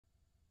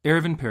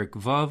Eruvin Perik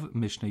Vav,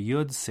 Mishnah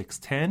Yud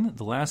 610,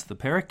 the last of the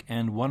Perik,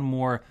 and one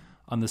more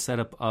on the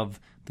setup of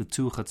the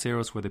two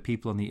chatzeros where the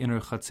people in the inner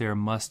chatzer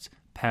must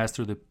pass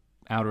through the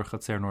outer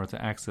chatzer in order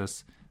to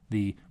access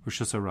the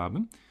Rishus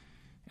HaRabim.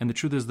 And the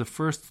truth is, the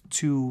first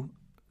two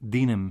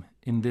dinim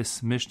in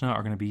this Mishnah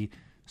are going to be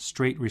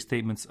straight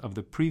restatements of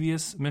the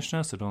previous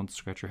Mishnah, so don't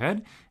scratch your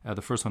head.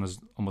 The first one is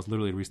almost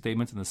literally a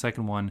restatement, and the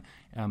second one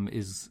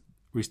is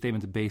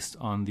restatement based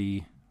on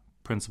the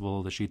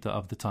principle, the shita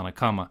of the Tanna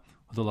Kama,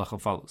 what the halacha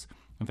follows.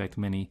 In fact,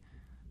 many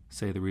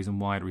say the reason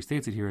why it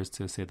restates it here is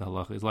to say the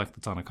halacha is like the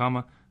Tanna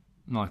Kama,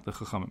 not like the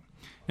Chachamim.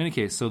 In any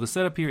case, so the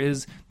setup here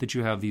is that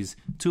you have these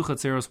two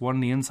chatzeros, one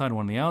on the inside,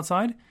 one on the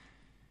outside.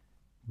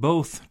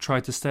 Both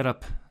try to set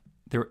up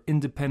their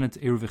independent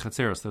Eruv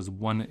chatzeros. There's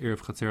one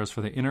Eruv chatzeros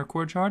for the inner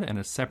courtyard and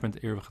a separate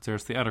Eruv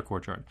chatzeros for the outer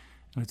courtyard.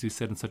 And as we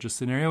said, in such a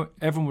scenario,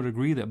 everyone would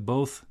agree that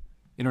both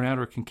inner and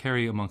outer can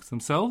carry amongst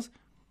themselves.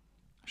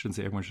 I shouldn't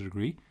say everyone should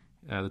agree.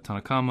 The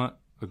Tanna Kama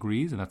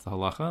agrees, and that's the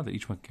halacha, that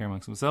each one can carry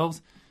amongst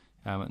themselves.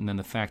 And then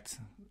the fact,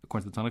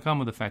 according to the Tanna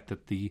Kama, the fact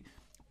that the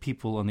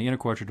people on the inner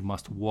courtyard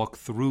must walk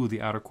through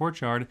the outer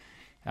courtyard,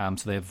 so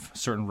they have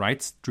certain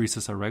rights,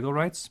 drisas haregel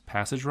rights,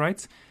 passage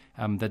rights,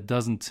 that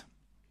doesn't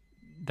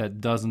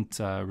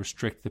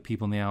restrict the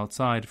people on the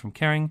outside from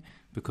carrying,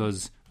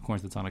 because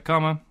according to the Tanna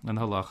Kama and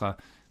the halacha,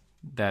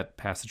 that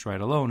passage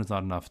right alone is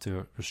not enough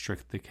to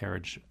restrict the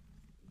carriage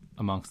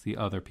amongst the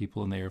other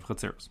people in the Eruv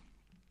Chatzeros.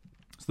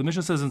 So the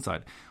Mishnah says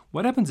inside,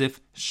 what happens if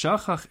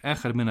shachach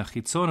echad min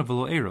hachitzona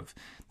v'lo eruv?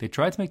 They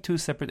tried to make two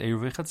separate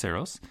Eruv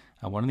Chatzeros,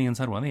 one on the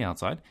inside, one on the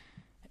outside,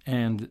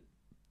 and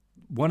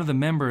one of the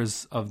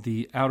members of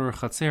the outer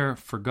Chatzer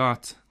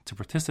forgot to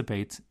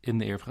participate in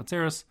the Eruv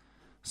Chatzeros.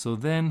 So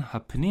then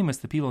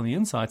hapenimis, the people on the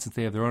inside, since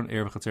they have their own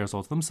Eruv Chatzeros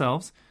all to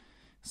themselves,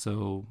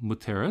 so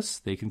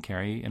muteris, they can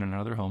carry in and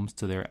out of their homes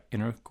to their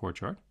inner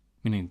courtyard,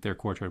 meaning their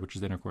courtyard, which is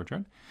the inner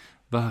courtyard.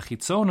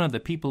 V'hachitzona, the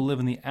people live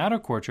in the outer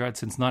courtyard,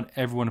 since not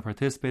everyone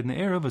participated in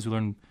the Eruv, as we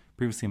learned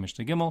previously in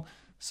Mishnah Gimel.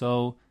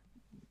 So,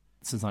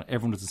 since not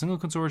everyone is a single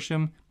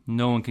consortium,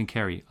 no one can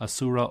carry.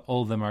 Asura,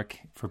 all of them are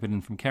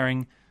forbidden from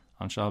carrying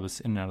on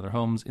Shabbos in and out of their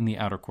homes in the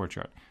outer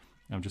courtyard.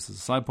 Now, just as a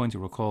side point,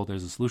 you'll recall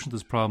there's a solution to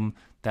this problem.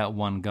 That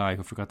one guy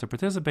who forgot to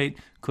participate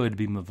could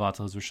be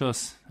mevatel his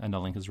rishus,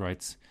 annulling his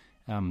rights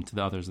to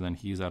the others, and then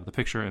he's out of the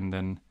picture, and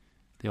then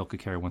they all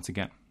could carry once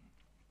again.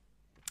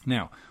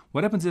 Now,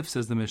 what happens if,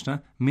 says the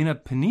Mishnah, mina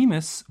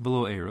penimis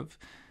v'lo eruv?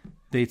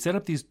 They set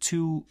up these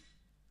two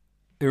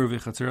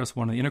eruv chatzeros,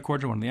 one in the inner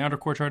courtyard, one in the outer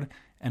courtyard,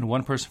 and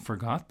one person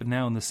forgot. But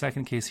now in the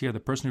second case here, the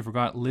person who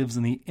forgot lives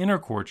in the inner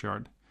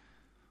courtyard.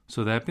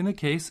 So that being the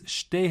case,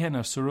 shtehen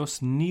asuros,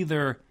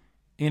 neither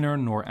inner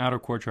nor outer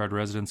courtyard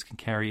residents can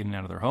carry in and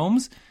out of their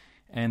homes.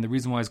 And the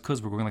reason why is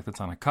because we're going like the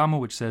Tanna Kama,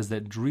 which says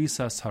that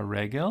drisas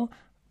haregel,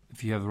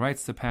 if you have the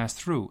rights to pass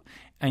through,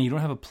 and you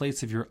don't have a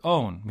place of your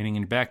own, meaning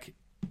in back,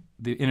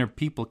 the inner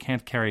people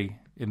can't carry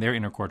in their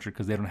inner courtyard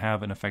because they don't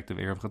have an effective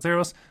Eruv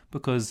Chatzeros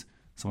because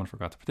someone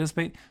forgot to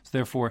participate. So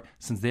therefore,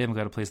 since they haven't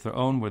got a place of their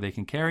own where they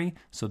can carry,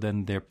 so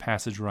then their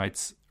passage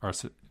rights are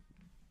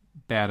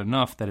bad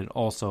enough that it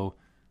also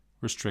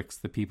restricts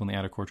the people in the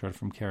outer courtyard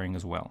from carrying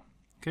as well.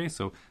 Okay,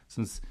 so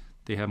since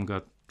they haven't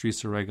got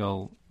Drisa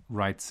Regal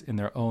rights in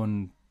their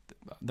own,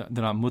 they're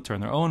not mutter in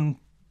their own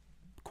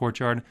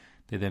courtyard,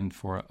 they then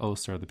for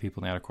Oster, the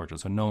people in the outer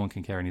courtyard. So no one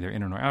can carry neither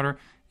inner nor outer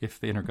if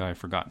the inner guy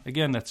forgot.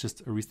 Again, that's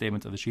just a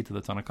restatement of the sheet of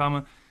the Tanna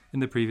Kama in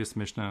the previous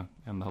Mishnah,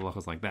 and the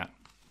halachas like that.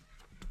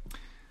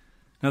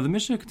 Now the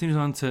Mishnah continues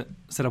on to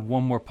set up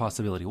one more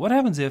possibility. What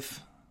happens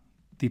if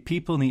the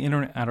people in the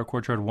inner and outer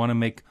courtyard want to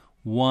make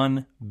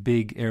one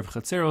big Eruv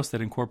Chatzeros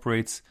that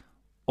incorporates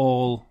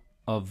all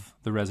of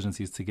the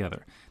residencies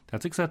together?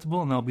 That's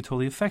acceptable and that'll be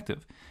totally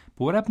effective.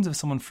 But what happens if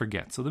someone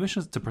forgets? So the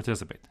Mishnah is to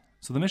participate.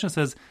 So the Mishnah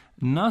says,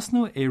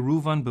 Nasnu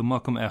Eruvan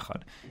b'makom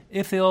echad.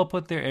 If they all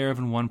put their Eruv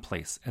in one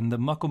place, and the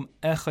makom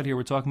echad here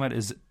we're talking about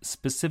is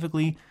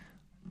specifically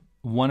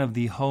one of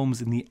the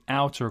homes in the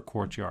outer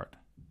courtyard.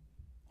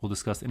 We'll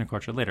discuss the inner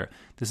courtyard later.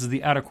 This is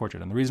the outer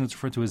courtyard, and the reason it's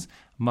referred to as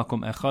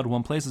makom echad,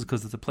 one place, is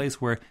because it's a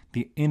place where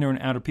the inner and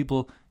outer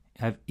people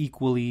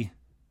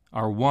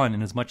are one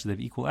in as much as they have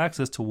equal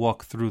access to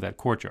walk through that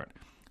courtyard.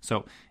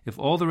 So if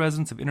all the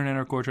residents of inner and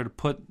outer courtyard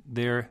put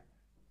their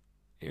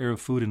Eruv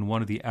food in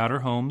one of the outer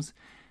homes,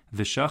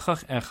 the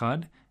shachach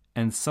echad,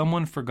 and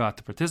someone forgot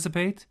to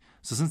participate,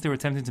 so since they were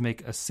attempting to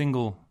make a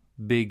single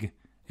big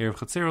Eruv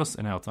Chatzeros,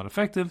 and now it's not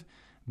effective,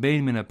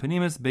 bein min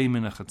penimis, bein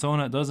min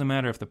chatzona, it doesn't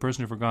matter if the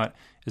person who forgot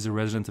is a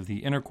resident of the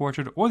inner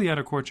courtyard or the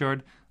outer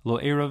courtyard,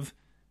 vilo Eruv,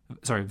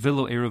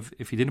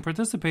 if he didn't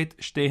participate,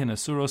 shtehen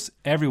asuros,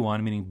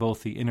 everyone, meaning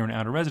both the inner and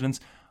outer residents,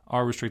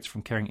 are restricted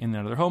from carrying in and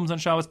out of their homes on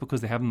Shabbos because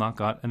they have not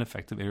got an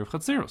effective Eruv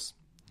Chatzeros.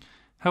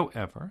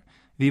 However,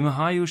 let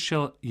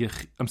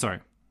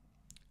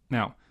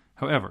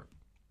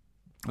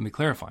me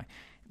clarify.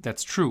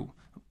 That's true.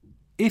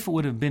 If it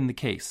would have been the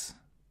case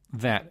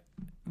that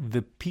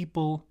the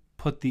people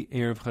put the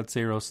Eruv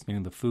Chatzeros,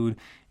 meaning the food,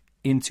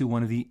 into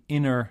one of the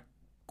inner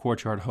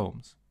courtyard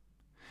homes,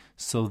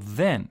 so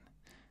then,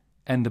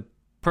 and the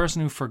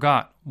person who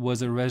forgot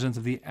was a resident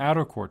of the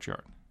outer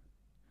courtyard.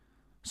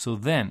 So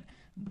then,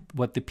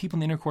 what the people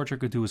in the inner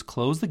courtyard could do is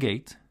close the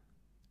gate,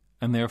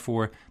 and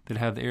therefore they'd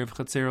have the Erev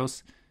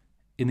Chatzeros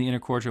in the inner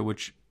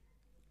courtyard,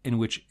 in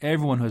which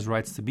everyone who has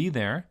rights to be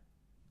there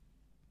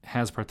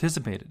has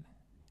participated.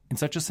 In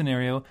such a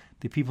scenario,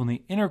 the people in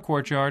the inner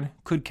courtyard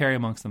could carry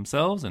amongst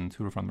themselves and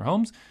to from their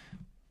homes,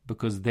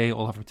 because they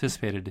all have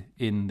participated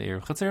in the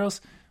Erev Chatzeros,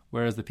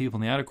 whereas the people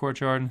in the outer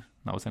courtyard,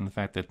 notwithstanding the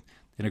fact that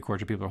the inner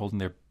courtyard people are holding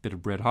their bit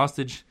of bread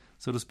hostage,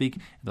 so to speak,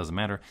 it doesn't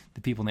matter.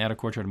 The people in the outer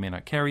courtyard may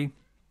not carry,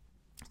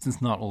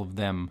 since not all of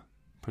them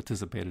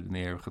participated in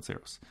the Erev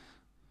Chatzeros.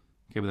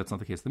 Okay, but that's not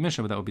the case of the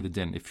Mishnah, but that would be the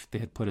din if they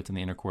had put it in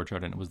the inner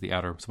courtyard and it was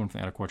someone from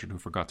the outer courtyard who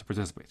forgot to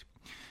participate.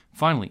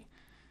 Finally,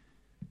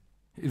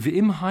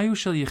 v'im hayu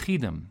shel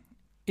yechidim,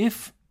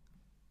 if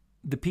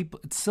the people,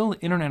 it's still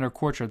inner and outer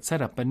courtyard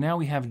setup, but now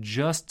we have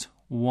just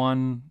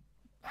one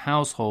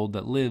household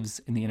that lives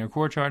in the inner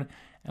courtyard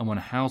and one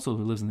household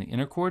who lives in the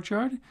inner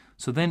courtyard,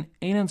 so then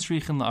einan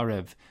tzrichin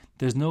la'arev.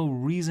 There's no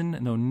reason,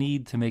 no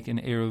need to make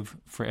an eruv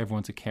for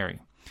everyone to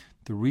carry.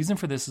 The reason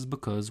for this is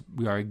because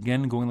we are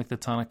again going like the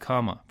Tana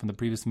Kama from the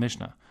previous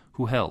Mishnah,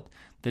 who held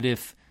that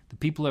if the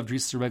people who have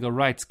Dris Regal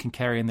rights can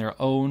carry in their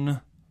own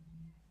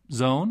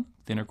zone,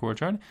 the inner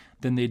courtyard,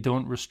 then they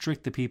don't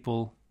restrict the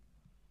people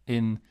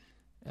in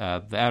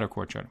the outer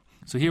courtyard.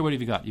 So here, what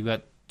have you got? You've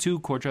got two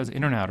courtyards,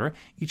 inner and outer.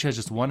 Each has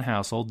just one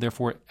household.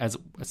 Therefore, as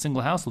a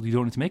single household, you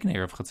don't need to make an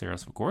area of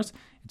Chatzeros, of course.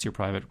 It's your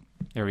private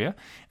area.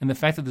 And the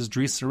fact that there's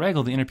Dris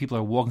Regal, the inner people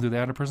are walking through the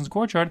outer person's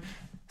courtyard,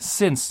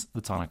 since the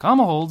Tana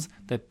Kama holds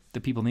that the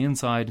people on the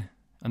inside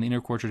and the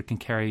inner courtyard can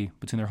carry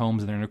between their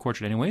homes and their inner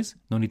courtyard anyways,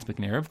 no need to make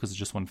an Erev because it's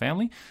just one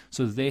family,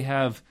 so they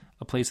have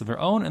a place of their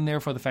own, and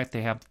therefore the fact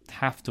they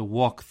have to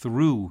walk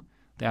through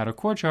the outer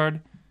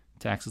courtyard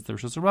to access the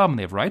Rishos Harabim, and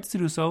they have rights to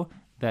do so,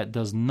 that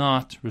does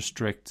not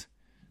restrict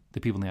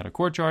the people in the outer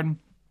courtyard.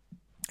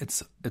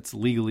 It's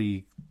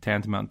legally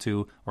tantamount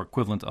to, or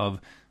equivalent of,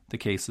 the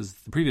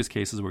previous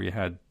cases where you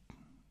had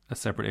a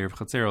separate Erev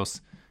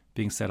Chatzeros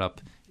being set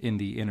up in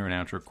the inner and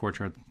outer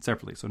courtyard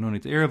separately. So no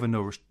need to Erev and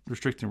no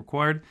restriction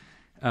required.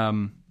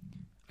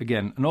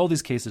 Again, in all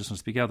these cases, I just want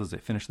to speak out as I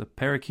finish the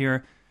parak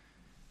here.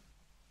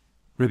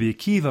 Rabbi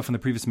Akiva from the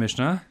previous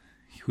Mishnah,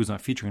 who's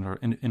not featuring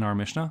in our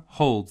Mishnah,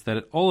 holds that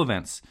at all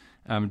events,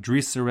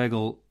 Dris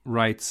Regal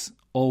rights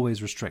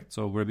always restrict.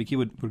 So Rabbi Akiva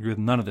would agree with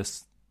none of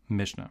this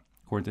Mishnah.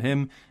 According to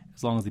him,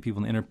 as long as the people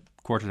in the inner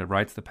courtyard have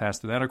rights to pass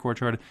through the outer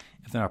courtyard,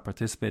 if they're not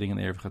participating in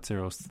the Erev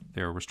Chatzeros,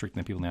 they're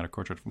restricting the people in the outer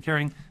courtyard from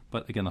carrying.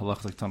 But again, the halach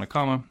is like Tana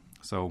Kama,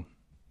 so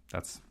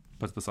that's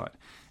put to the side.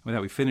 And with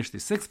that, we finish the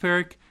 6th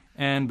parak,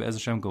 and Be'ez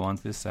Hashem go on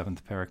to the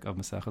 7th parak of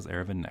Masechas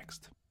Eruvin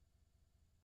next.